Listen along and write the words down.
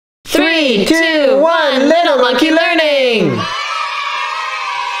3, 2, 1, Little Monkey Learning!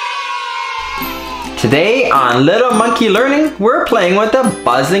 Today on Little Monkey Learning, we're playing with the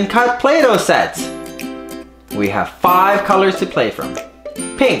Buzz and Cut Play-Doh sets. We have 5 colors to play from.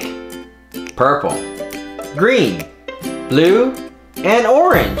 Pink, purple, green, blue, and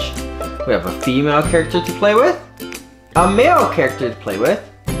orange. We have a female character to play with, a male character to play with,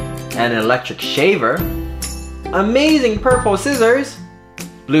 an electric shaver, amazing purple scissors,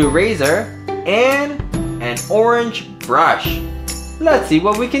 blue razor, and an orange brush. Let's see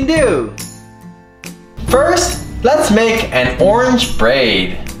what we can do. First, let's make an orange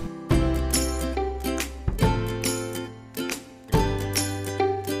braid.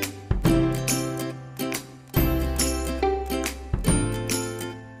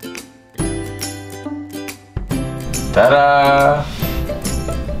 Ta-da!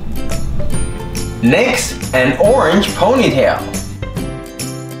 Next, an orange ponytail.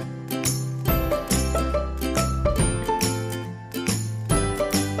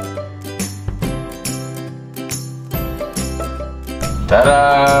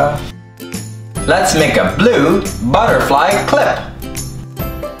 Ta-da! Let's make a blue butterfly clip.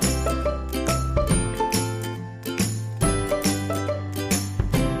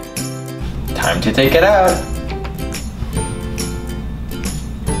 Time to take it out.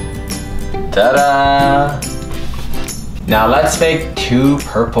 Ta-da! Now let's make 2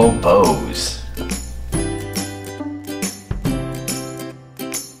 purple bows.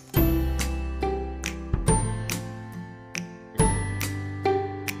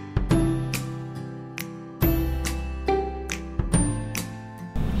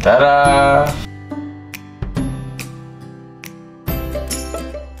 Ta-da!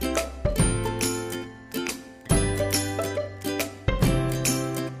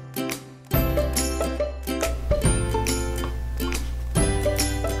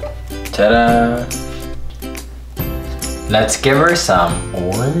 Ta-da! Let's give her some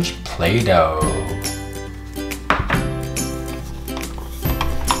orange Play-Doh.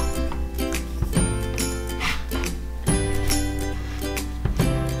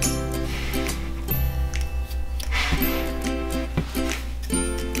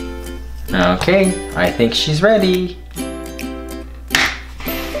 Okay, I think she's ready.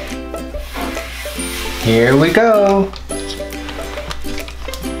 Here we go.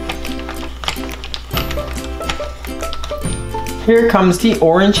 Here comes the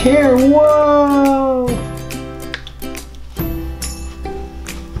orange hair. Whoa!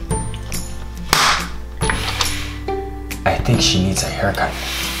 I think she needs a haircut.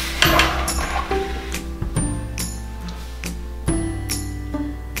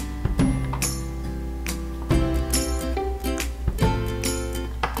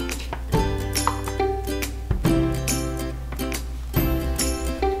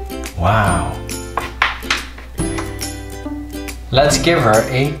 Wow. Let's give her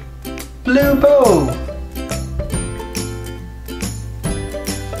a blue bow.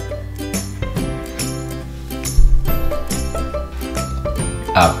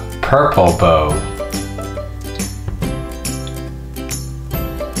 A purple bow.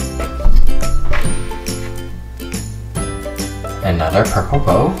 Another purple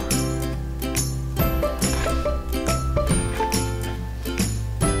bow.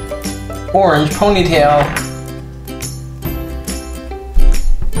 Orange ponytail.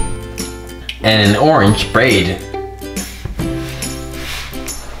 And an orange braid.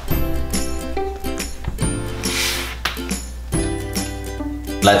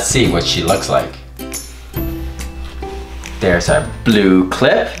 Let's see what she looks like. There's our blue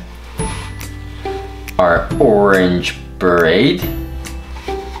clip, our orange braid,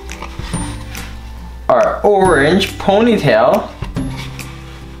 our orange ponytail,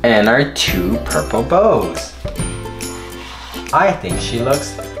 and our 2 purple bows. I think she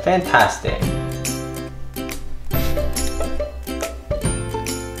looks fantastic.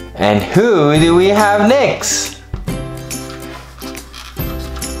 And who do we have next?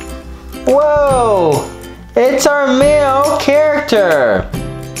 Whoa! It's our male character!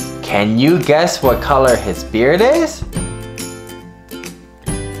 Can you guess what color his beard is?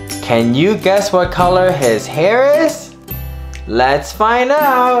 Can you guess what color his hair is? Let's find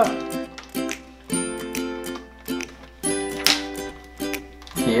out!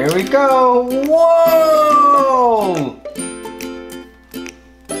 Here we go! Whoa!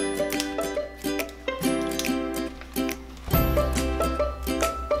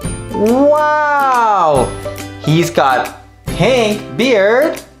 Wow! He's got pink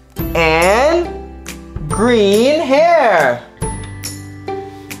beard and green hair.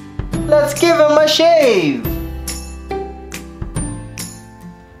 Let's give him a shave.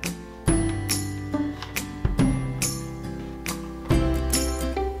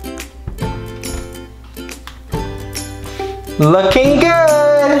 Looking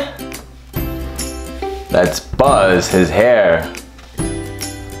good. Let's buzz his hair.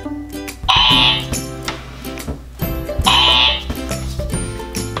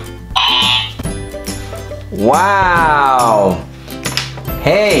 Wow!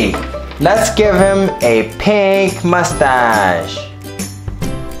 Hey, let's give him a pink mustache.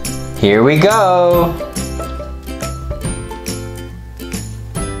 Here we go.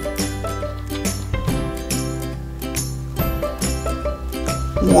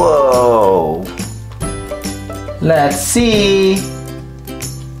 Whoa! Let's see.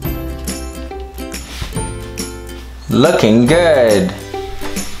 Looking good.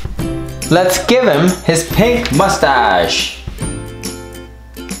 Let's give him his pink mustache.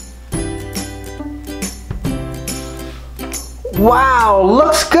 Wow,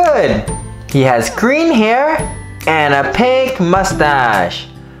 looks good. He has green hair and a pink mustache.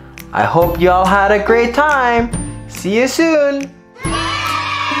 I hope y'all had a great time. See you soon.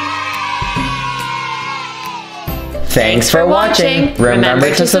 Thanks for watching.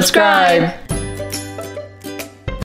 Remember to subscribe.